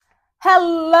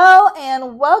Hello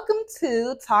and welcome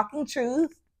to Talking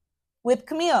Truth with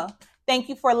Camille. Thank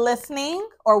you for listening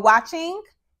or watching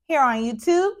here on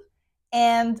YouTube.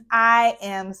 And I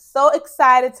am so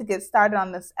excited to get started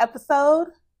on this episode.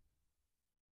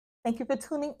 Thank you for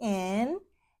tuning in.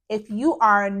 If you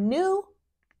are new,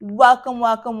 welcome.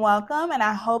 And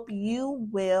I hope you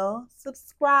will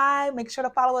subscribe. Make sure to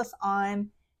follow us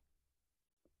on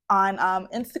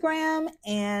Instagram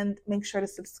and make sure to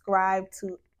subscribe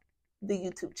to the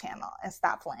YouTube channel and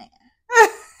stop playing.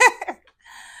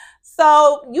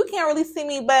 So you can't really see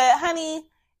me, but honey,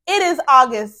 it is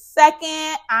August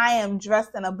 2nd. I am dressed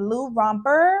in a blue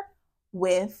romper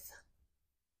with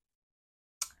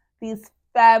these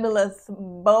fabulous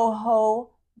boho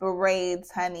braids,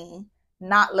 honey.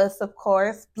 Knotless, of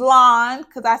course. Blonde,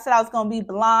 because I said I was going to be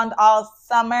blonde all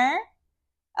summer.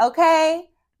 Okay?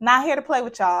 Not here to play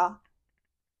with y'all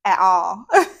at all.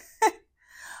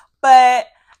 But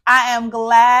I am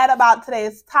glad about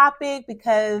today's topic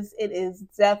because it is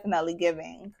definitely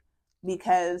giving.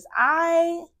 Because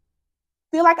I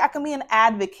feel like I can be an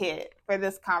advocate for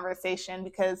this conversation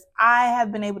because I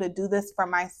have been able to do this for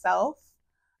myself.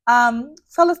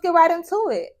 So let's get right into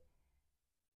it.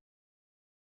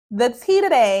 The tea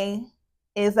today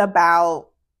is about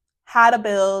how to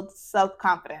build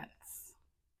self-confidence.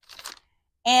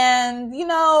 And,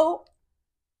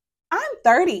 I'm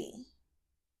 30.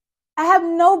 I have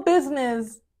no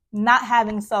business not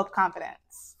having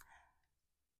self-confidence.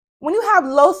 When you have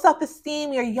low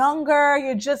self-esteem, you're younger,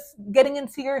 you're just getting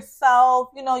into yourself,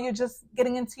 you're just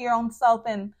getting into your own self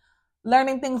and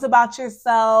learning things about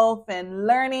yourself and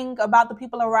learning about the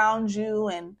people around you.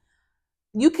 And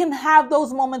you can have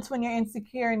those moments when you're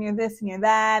insecure and you're this and you're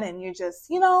that and you're just,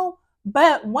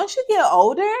 but once you get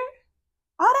older,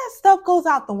 all that stuff goes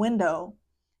out the window.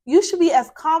 You should be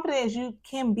as confident as you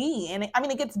can be. And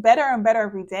it gets better and better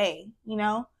every day,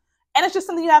 and it's just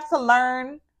something you have to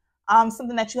learn,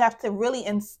 something that you have to really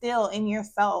instill in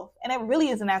yourself. And it really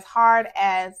isn't as hard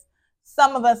as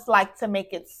some of us like to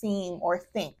make it seem or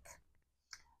think.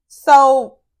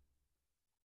 So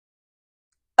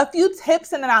a few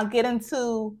tips and then I'll get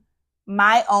into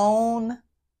my own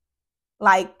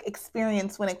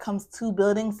experience when it comes to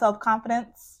building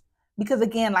self-confidence. Because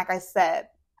again, like I said,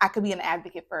 I could be an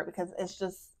advocate for it because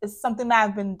it's something that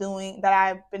I've been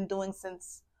doing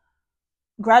since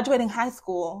graduating high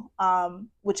school,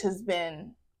 which has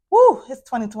been, it's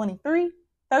 2023,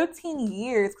 13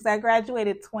 years because I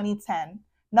graduated 2010.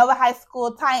 Nova High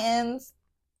School, Titans,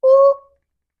 woo.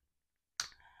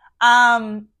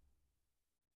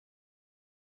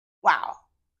 Wow,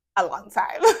 a long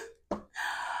time.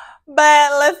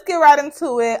 But let's get right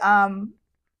into it.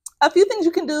 A few things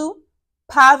you can do.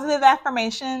 Positive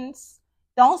affirmations.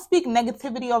 Don't speak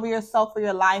negativity over yourself or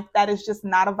your life. That is just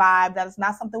not a vibe. That is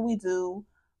not something we do.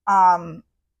 Only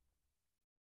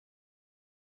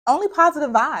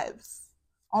positive vibes.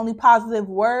 Only positive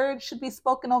words should be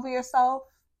spoken over yourself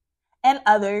and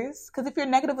others. Because if you're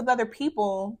negative with other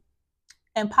people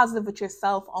and positive with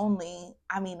yourself only,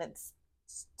 it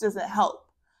doesn't help.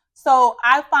 So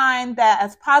I find that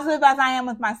as positive as I am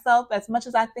with myself, as much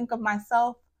as I think of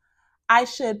myself, I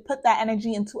should put that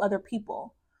energy into other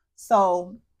people.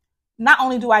 So not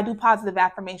only do I do positive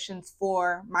affirmations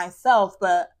for myself,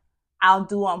 but I'll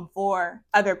do them for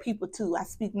other people too. I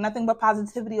speak nothing but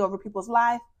positivity over people's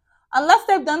life, unless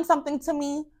they've done something to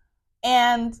me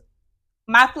and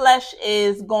my flesh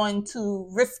is going to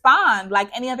respond like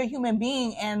any other human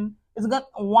being and is going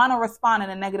to want to respond in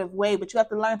a negative way. But you have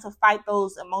to learn to fight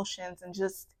those emotions and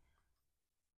just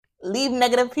leave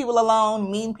negative people alone,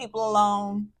 mean people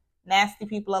alone, nasty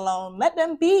people alone. Let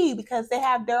them be because they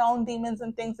have their own demons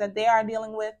and things that they are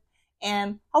dealing with.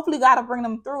 And hopefully God will bring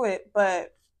them through it.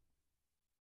 But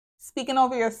speaking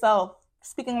over yourself,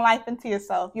 speaking life into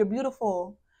yourself. You're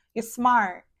beautiful. You're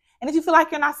smart. And if you feel like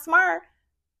you're not smart,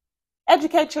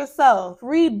 educate yourself.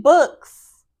 Read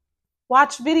books.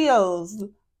 Watch videos.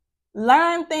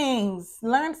 Learn things.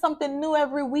 Learn something new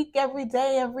every week, every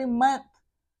day, every month.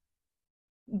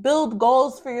 Build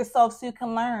goals for yourself so you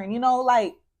can learn.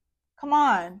 Come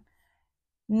on.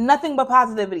 Nothing but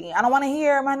positivity. I don't want to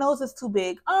hear my nose is too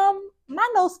big. My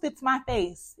nose fits my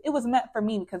face. It was meant for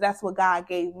me because that's what God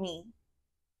gave me.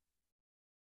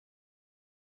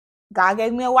 God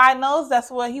gave me a wide nose. That's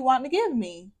what he wanted to give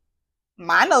me.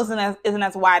 My nose isn't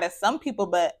as wide as some people,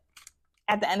 but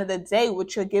at the end of the day,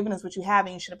 what you're given is what you have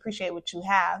and you should appreciate what you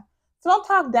have. So don't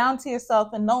talk down to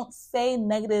yourself and don't say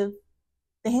negative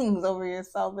things over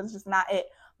yourself. It's just not it.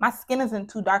 My skin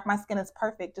isn't too dark. My skin is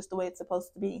perfect just the way it's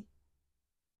supposed to be.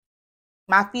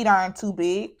 My feet aren't too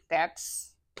big.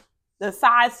 That's the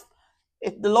size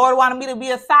If the Lord wanted me to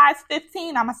be a size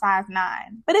 15, I'm a size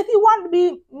 9. But if He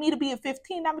wanted me to be a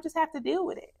 15, I would just have to deal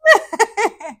with it.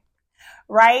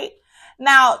 Right?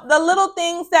 Now, the little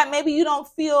things that maybe you don't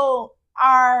feel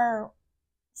are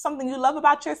something you love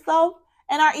about yourself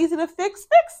and are easy to fix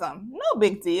them. No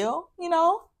big deal,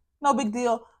 no big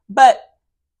deal. But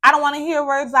I don't want to hear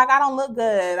words like, I don't look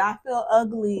good, I feel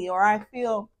ugly, or I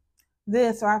feel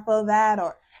this, or I feel that,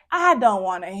 or I don't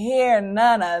want to hear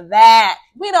none of that.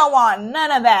 We don't want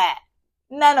none of that.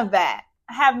 None of that.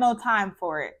 I have no time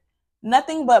for it.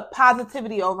 Nothing but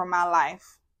positivity over my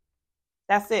life.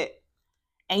 That's it.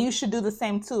 And you should do the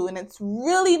same too. And it's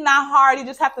really not hard. You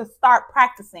just have to start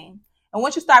practicing. And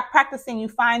once you start practicing, you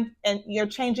find and you're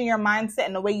changing your mindset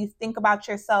and the way you think about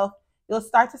yourself, you'll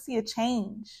start to see a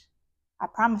change. I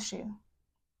promise you.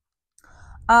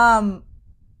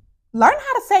 Learn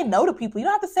how to say no to people. You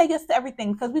don't have to say yes to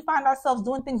everything, because we find ourselves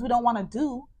doing things we don't want to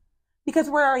do because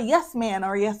we're a yes man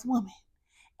or a yes woman.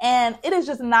 And it is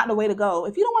just not the way to go.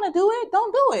 If you don't want to do it,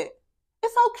 don't do it.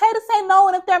 It's okay to say no.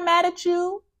 And if they're mad at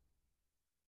you,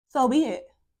 so be it.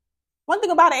 One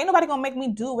thing about it, ain't nobody going to make me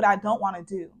do what I don't want to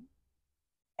do.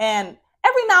 And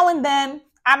every now and then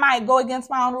I might go against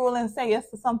my own rule and say yes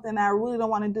to something I really don't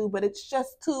want to do, but it's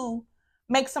just to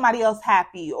make somebody else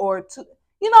happy, or to,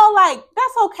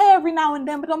 that's okay every now and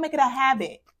then, but don't make it a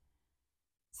habit.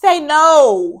 Say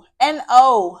no.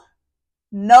 N-O.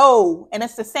 No. And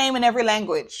it's the same in every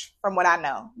language from what I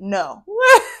know. No.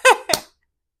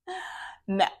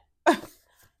 No.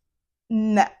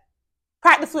 No.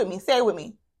 Practice with me. Say it with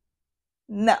me.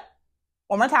 No.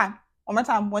 One more time.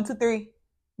 1, 2, 3.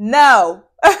 No.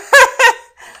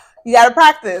 You got to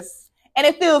practice. And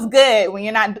it feels good when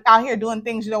you're not out here doing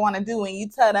things you don't want to do and you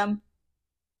tell them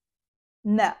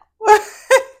no.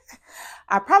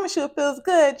 I promise you it feels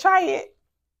good. Try it.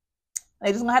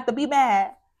 They just gonna have to be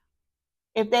mad.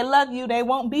 If they love you, they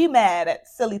won't be mad at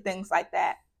silly things like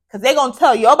that, because they're gonna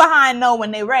tell your behind no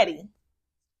when they're ready.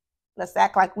 Let's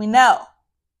act like we know.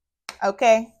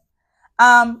 Okay?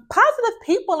 Positive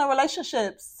people in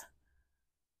relationships.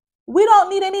 We don't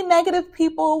need any negative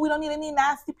people. We don't need any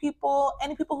nasty people.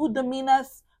 Any people who demean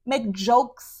us, make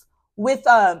jokes with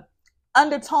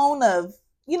undertone of,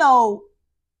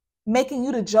 making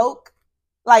you the joke.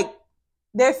 Like,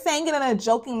 they're saying it in a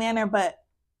joking manner, but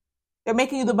they're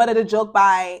making you the butt of the joke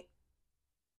by,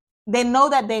 they know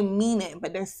that they mean it,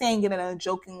 but they're saying it in a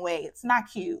joking way. It's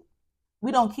not cute.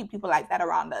 We don't keep people like that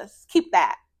around us. Keep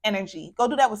that energy. Go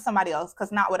do that with somebody else,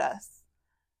 because not with us.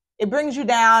 It brings you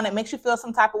down. It makes you feel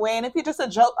some type of way. And if you're just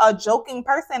a joking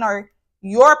person, or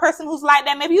you're a person who's like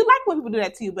that, maybe you like when people do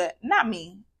that to you, but not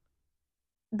me.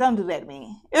 Don't do that to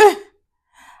me.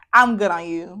 I'm good on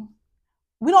you.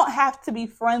 We don't have to be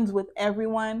friends with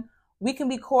everyone. We can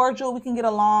be cordial. We can get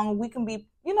along. We can be,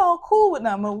 cool with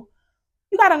them.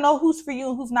 You got to know who's for you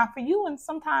and who's not for you. And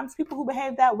sometimes people who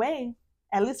behave that way,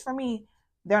 at least for me,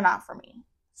 they're not for me.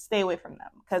 Stay away from them,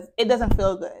 because it doesn't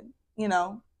feel good. I'm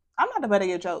not the butt of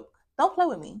your joke. Don't play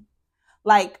with me.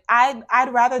 Like, I'd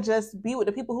rather just be with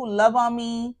the people who love on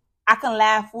me. I can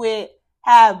laugh with,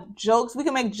 have jokes. We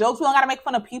can make jokes. We don't got to make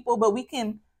fun of people, but we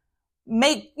can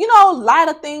make, light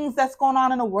of things that's going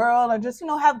on in the world, or just,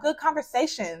 have good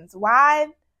conversations. Why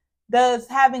does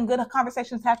having good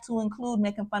conversations have to include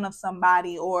making fun of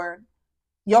somebody or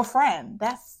your friend?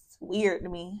 That's weird to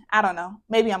me. I don't know.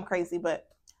 Maybe I'm crazy, but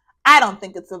I don't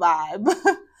think it's a vibe.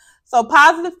 So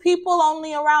positive people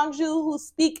only around you who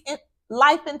speak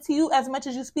life into you as much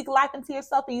as you speak life into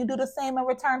yourself, and you do the same in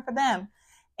return for them.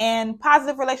 And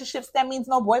positive relationships, that means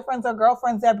no boyfriends or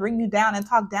girlfriends that bring you down and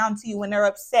talk down to you when they're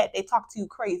upset. They talk to you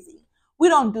crazy. We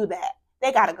don't do that.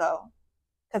 They got to go,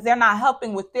 because they're not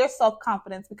helping with their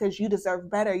self-confidence, because you deserve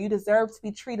better. You deserve to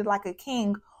be treated like a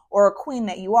king or a queen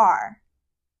that you are.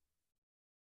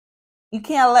 You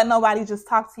can't let nobody just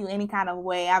talk to you any kind of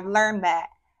way. I've learned that.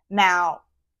 Now,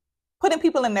 putting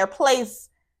people in their place,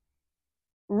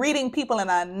 reading people in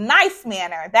a nice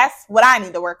manner, that's what I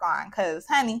need to work on, because,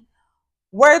 honey,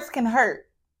 words can hurt.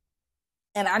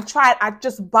 And I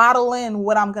just bottle in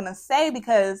what I'm going to say,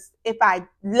 because if I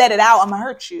let it out, I'm going to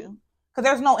hurt you. Because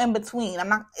there's no in between.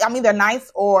 I'm either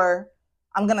nice, or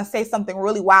I'm going to say something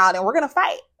really wild and we're going to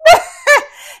fight.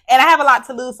 And I have a lot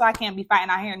to lose, so I can't be fighting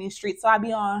out here in these streets. So I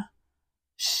be on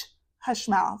hush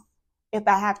mouth if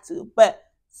I have to. But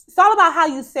it's all about how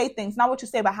you say things, not what you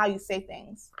say, but how you say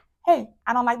things. Hey,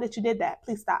 I don't like that you did that.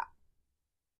 Please stop.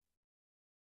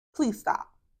 Please stop.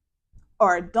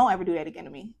 Or don't ever do that again to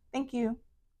me. Thank you.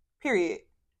 Period.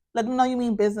 Let them know you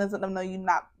mean business. Let them know you're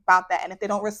not about that. And if they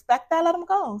don't respect that, let them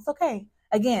go. It's okay.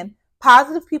 Again,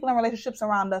 positive people and relationships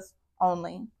around us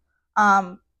only.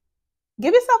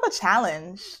 Give yourself a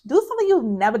challenge. Do something you've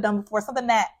never done before, something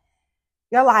that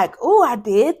you're like, oh, I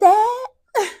did that?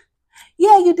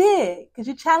 Yeah, you did, because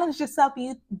you challenged yourself and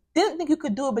you didn't think you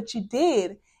could do it, but you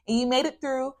did, and you made it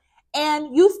through,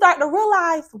 and you start to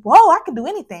realize, whoa, I can do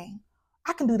anything.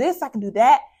 I can do this, I can do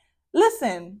that.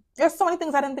 Listen, there's so many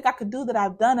things I didn't think I could do that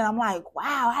I've done, and I'm like,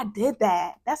 wow, I did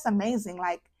that. That's amazing.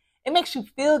 Like, it makes you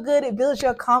feel good. It builds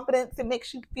your confidence. It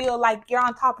makes you feel like you're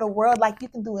on top of the world, like you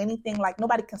can do anything, like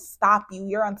nobody can stop you.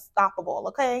 You're unstoppable,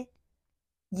 okay?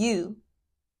 You,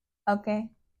 okay?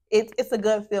 It's a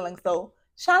good feeling. So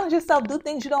challenge yourself, do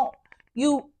things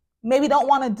you maybe don't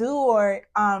want to do, or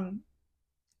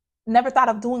never thought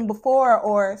of doing before,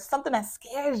 or something that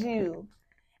scares you.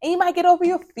 And you might get over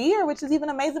your fear, which is even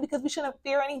amazing, because we shouldn't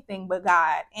fear anything but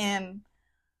God. And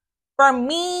for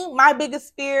me, my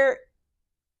biggest fear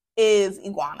is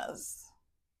iguanas.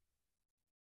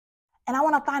 And I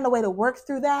want to find a way to work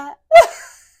through that.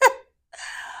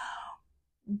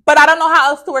 But I don't know how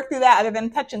else to work through that other than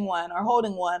touching one or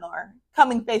holding one or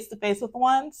coming face to face with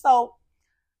one. So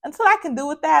until I can do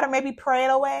with that, or maybe pray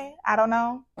it away, I don't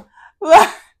know.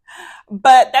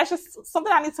 But that's just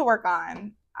something I need to work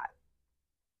on.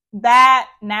 That,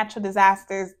 natural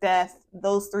disasters, death,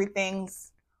 those three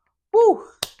things, whew,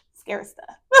 scary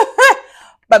stuff.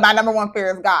 But my number one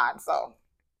fear is God. So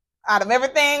out of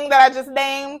everything that I just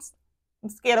named, I'm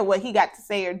scared of what he got to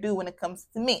say or do when it comes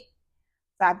to me.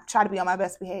 So I try to be on my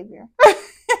best behavior.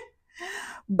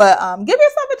 But give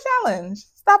yourself a challenge.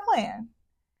 Stop playing.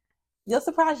 You'll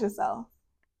surprise yourself.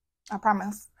 I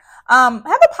promise. Have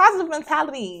a positive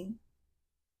mentality.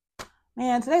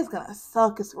 Man, today's gonna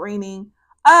suck. It's raining.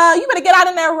 You better get out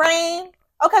in that rain.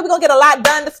 Okay, we're gonna get a lot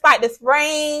done despite this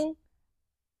rain.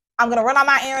 I'm gonna run on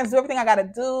my errands, do everything I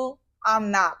gotta do. I'm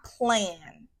not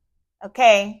playing.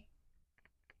 Okay?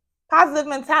 Positive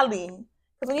mentality.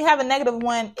 Because when you have a negative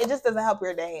one, it just doesn't help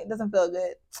your day. It doesn't feel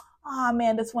good. Oh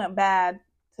man, this went bad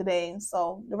today,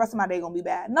 so the rest of my day gonna be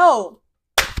bad. No.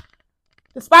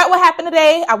 Despite what happened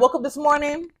today, I woke up this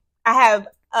morning. I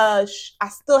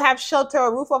still have shelter,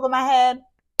 a roof over my head.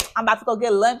 I'm about to go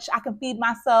get lunch. I can feed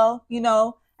myself,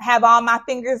 I have all my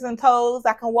fingers and toes.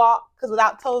 I can walk, because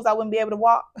without toes, I wouldn't be able to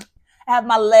walk. I have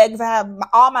my legs. I have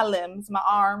all my limbs, my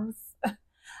arms.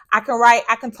 I can write.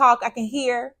 I can talk. I can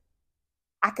hear.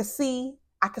 I can see.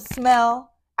 I can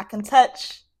smell. I can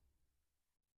touch.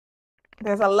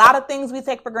 There's a lot of things we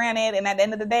take for granted. And at the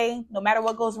end of the day, no matter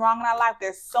what goes wrong in our life,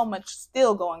 there's so much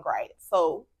still going right.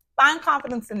 So find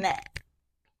confidence in that.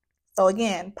 So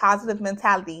again, positive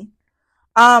mentality.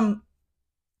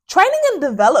 Training and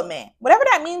development, whatever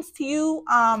that means to you,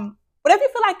 whatever you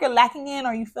feel like you're lacking in,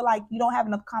 or you feel like you don't have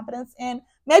enough confidence in.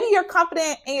 Maybe you're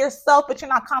confident in yourself, but you're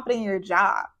not confident in your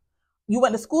job. You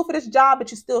went to school for this job,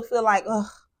 but you still feel like, ugh,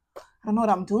 I don't know what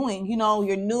I'm doing.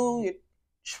 You're new, you're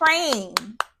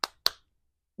trained.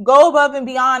 Go above and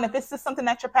beyond. If it's just something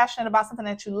that you're passionate about, something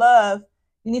that you love,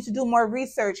 you need to do more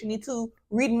research. You need to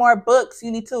read more books.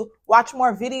 You need to watch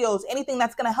more videos. Anything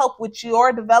that's going to help with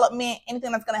your development,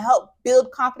 anything that's going to help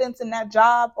build confidence in that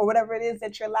job or whatever it is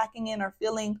that you're lacking in or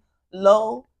feeling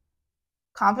low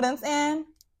confidence in,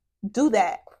 do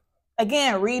that.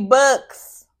 Again, read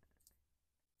books.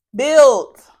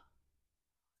 Build.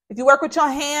 If you work with your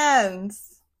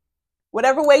hands,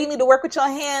 whatever way you need to work with your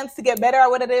hands to get better at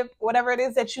whatever it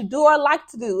is that you do or like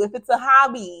to do, if it's a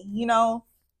hobby,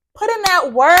 put in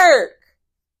that work.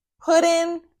 Put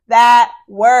in that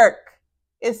work.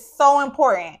 It's so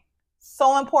important.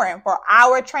 So important for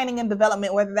our training and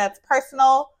development, whether that's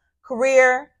personal,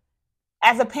 career,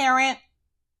 as a parent.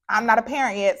 I'm not a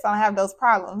parent yet, so I don't have those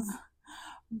problems.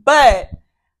 But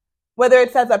whether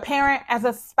it's as a parent, as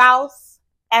a spouse,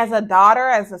 as a daughter,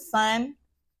 as a son,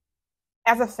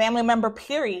 as a family member,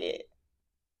 period,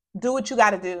 do what you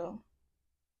got to do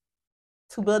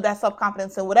to build that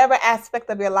self-confidence in whatever aspect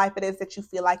of your life it is that you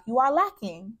feel like you are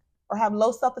lacking or have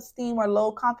low self-esteem or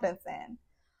low confidence in.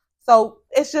 So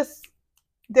it's just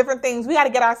different things. We got to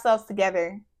get ourselves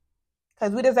together,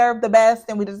 because we deserve the best,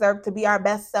 and we deserve to be our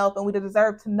best self, and we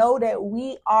deserve to know that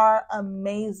we are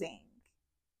amazing.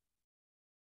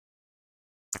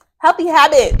 Healthy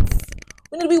habits.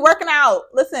 We need to be working out.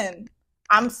 Listen,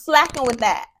 I'm slacking with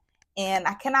that, and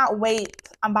I cannot wait.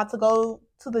 I'm about to go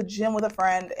to the gym with a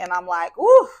friend, and I'm like,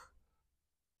 ooh,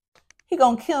 he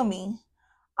gonna kill me,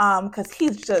 because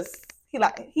he's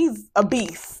a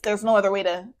beast. There's no other way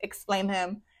to explain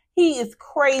him. He is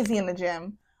crazy in the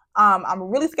gym. I'm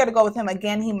really scared to go with him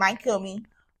again. He might kill me,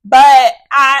 but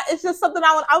it's just something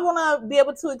I want to be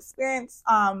able to experience,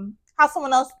 how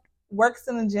someone else works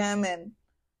in the gym, and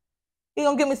he's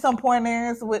gonna give me some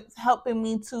pointers with helping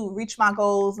me to reach my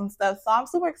goals and stuff. So I'm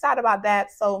super excited about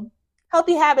that. So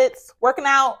healthy habits, working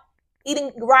out,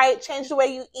 eating right, change the way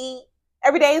you eat.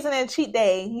 Every day isn't a cheat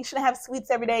day. You shouldn't have sweets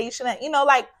every day. You shouldn't,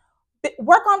 like,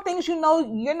 work on things you know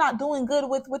you're not doing good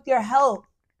with your health.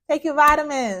 Take your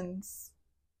vitamins.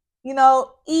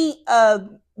 Eat a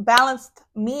balanced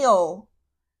meal.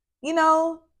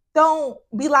 Don't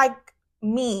be like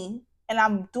me, and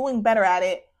I'm doing better at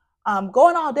it.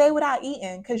 Going all day without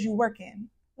eating because you working.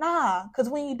 Nah, because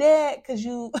when you dead,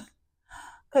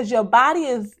 because your body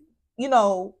is,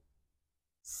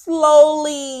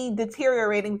 slowly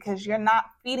deteriorating because you're not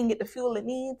feeding it the fuel it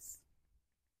needs.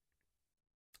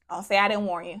 I'll say I didn't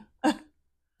warn you.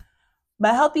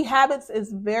 But healthy habits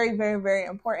is very, very, very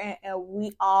important, and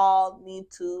we all need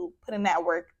to put in that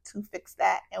work to fix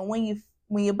that. And when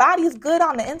your body is good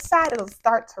on the inside, it'll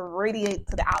start to radiate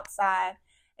to the outside,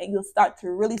 and you'll start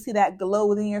to really see that glow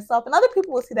within yourself, and other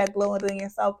people will see that glow within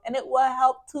yourself, and it will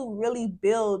help to really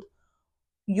build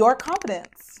your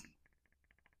confidence.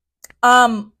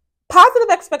 Positive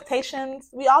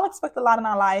expectations. We all expect a lot in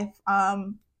our life.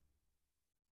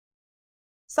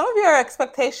 Some of your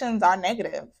expectations are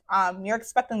negative. You're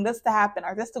expecting this to happen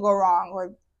or this to go wrong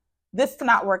or this to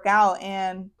not work out,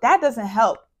 and that doesn't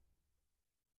help.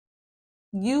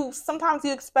 Sometimes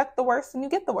you expect the worst and you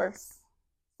get the worst.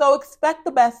 So expect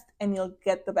the best and you'll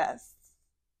get the best.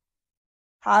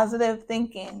 Positive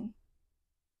thinking.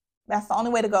 That's the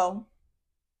only way to go.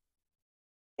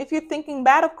 If you're thinking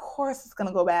bad, of course it's going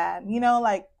to go bad.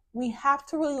 We have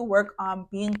to really work on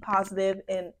being positive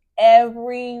in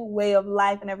every way of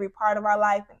life and every part of our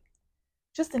life,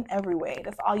 just in every way.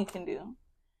 That's all you can do.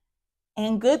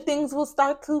 And good things will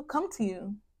start to come to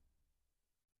you.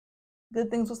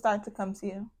 Good things will start to come to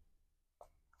you.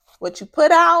 What you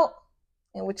put out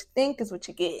and what you think is what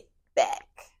you get back.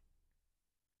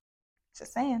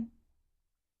 Just saying.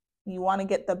 You want to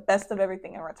get the best of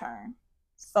everything in return.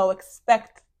 So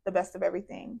expect the best of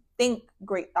everything. Think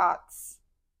great thoughts.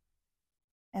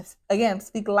 And again,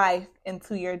 speak life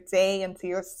into your day, into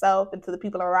yourself, into the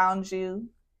people around you.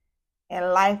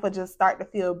 And life will just start to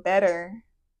feel better.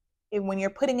 And when you're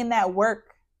putting in that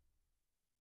work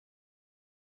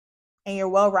and you're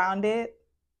well-rounded,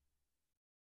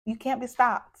 you can't be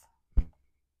stopped.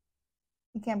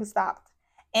 You can't be stopped.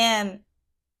 And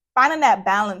finding that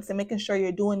balance and making sure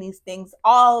you're doing these things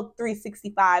all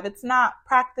 365. It's not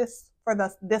practice for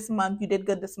this month. You did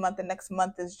good this month. The next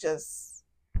month is just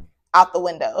out the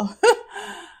window.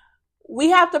 We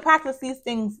have to practice these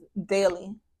things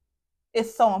daily.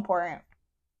 It's so important.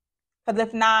 Because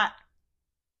if not,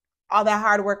 all that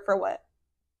hard work for what?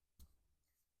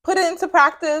 Put it into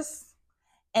practice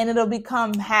and it'll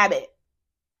become habit.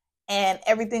 And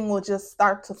everything will just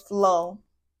start to flow.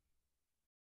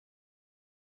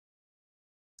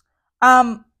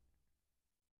 Find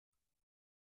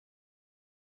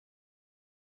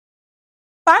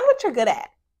what you're good at.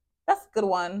 That's a good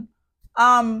one.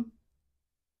 A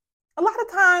lot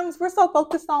of times we're so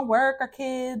focused on work, our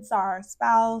kids, our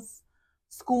spouse,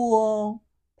 school,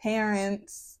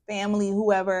 parents, family,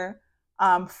 whoever,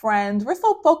 friends. We're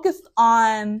so focused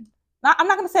on, I'm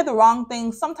not going to say the wrong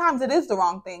things. Sometimes it is the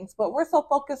wrong things, but we're so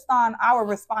focused on our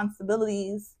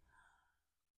responsibilities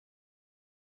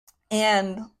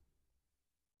and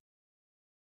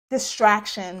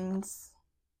distractions.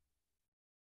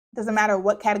 Doesn't matter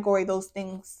what category those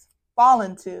things fall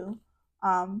into,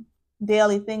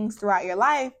 daily things throughout your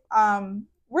life.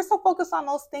 We're so focused on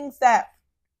those things that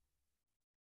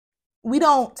we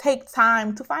don't take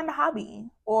time to find a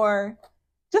hobby or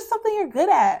just something you're good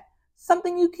at,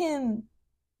 something you can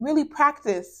really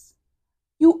practice.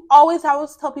 I always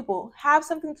tell people, have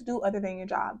something to do other than your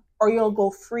job or you'll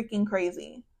go freaking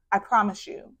crazy. I promise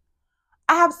you.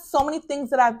 I have so many things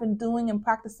that I've been doing and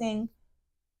practicing,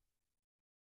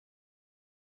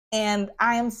 and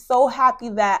I am so happy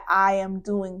that I am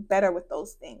doing better with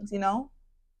those things,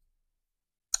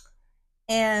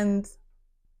 And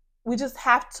we just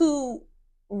have to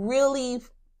really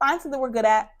find something we're good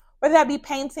at, whether that be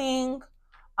painting,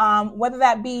 whether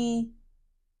that be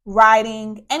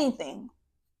writing, anything.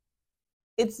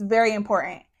 It's very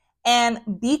important. And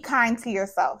be kind to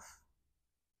yourself.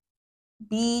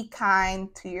 Be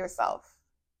kind to yourself.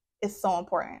 It's so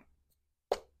important.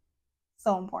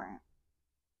 So important.